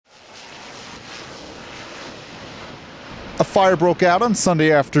A fire broke out on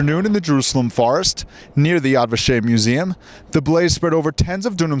Sunday afternoon in the Jerusalem forest near the Yad Vashem museum. The blaze spread over tens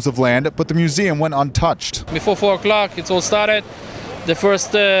of dunams of land, but the museum went untouched. Before 4 o'clock, it all started. The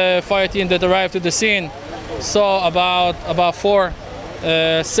first fire team that arrived to the scene saw about 4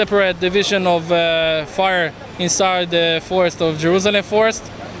 separate division of fire inside the forest of Jerusalem forest.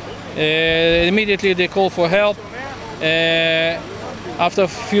 Immediately they called for help. After a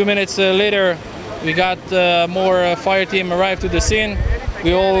few minutes later, we got more fire team arrived to the scene.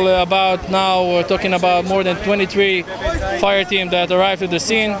 We all we're talking about more than 23 fire team that arrived to the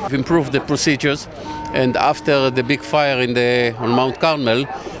scene. We've improved the procedures, and after the big fire on Mount Carmel,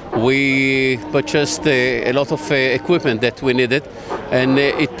 we purchased a lot of equipment that we needed, and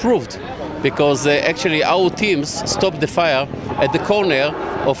it proved, because actually our teams stopped the fire at the corner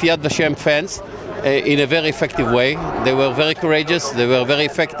of Yad Vashem fence in a very effective way. They were very courageous, they were very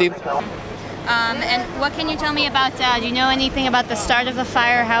effective. And what can you tell me about, do you know anything about the start of the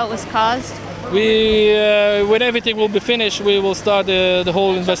fire, how it was caused? When everything will be finished, we will start the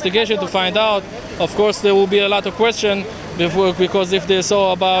whole investigation to find out. Of course, there will be a lot of questions because if they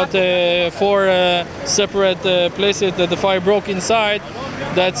saw about 4 separate places that the fire broke inside,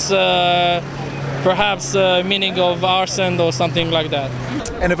 that's perhaps meaning of arson or something like that.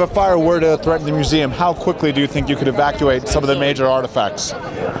 And if a fire were to threaten the museum, how quickly do you think you could evacuate some of the major artifacts?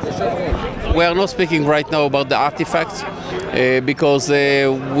 We are not speaking right now about the artifacts because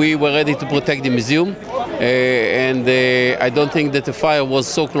we were ready to protect the museum, and I don't think that the fire was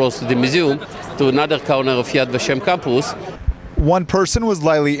so close to the museum, to another corner of Yad Vashem campus. One person was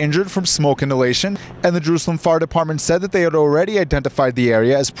lightly injured from smoke inhalation, and the Jerusalem Fire Department said that they had already identified the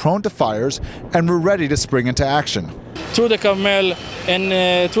area as prone to fires and were ready to spring into action. Through the Carmel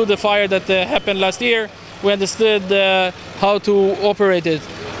and through the fire that happened last year, we understood how to operate it.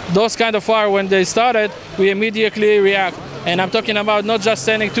 Those kind of fire, when they started, we immediately react. And I'm talking about not just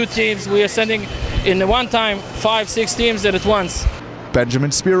sending 2 teams, we are sending in one time 5-6 teams at once.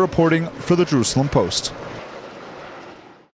 Benjamin Spear reporting for the Jerusalem Post.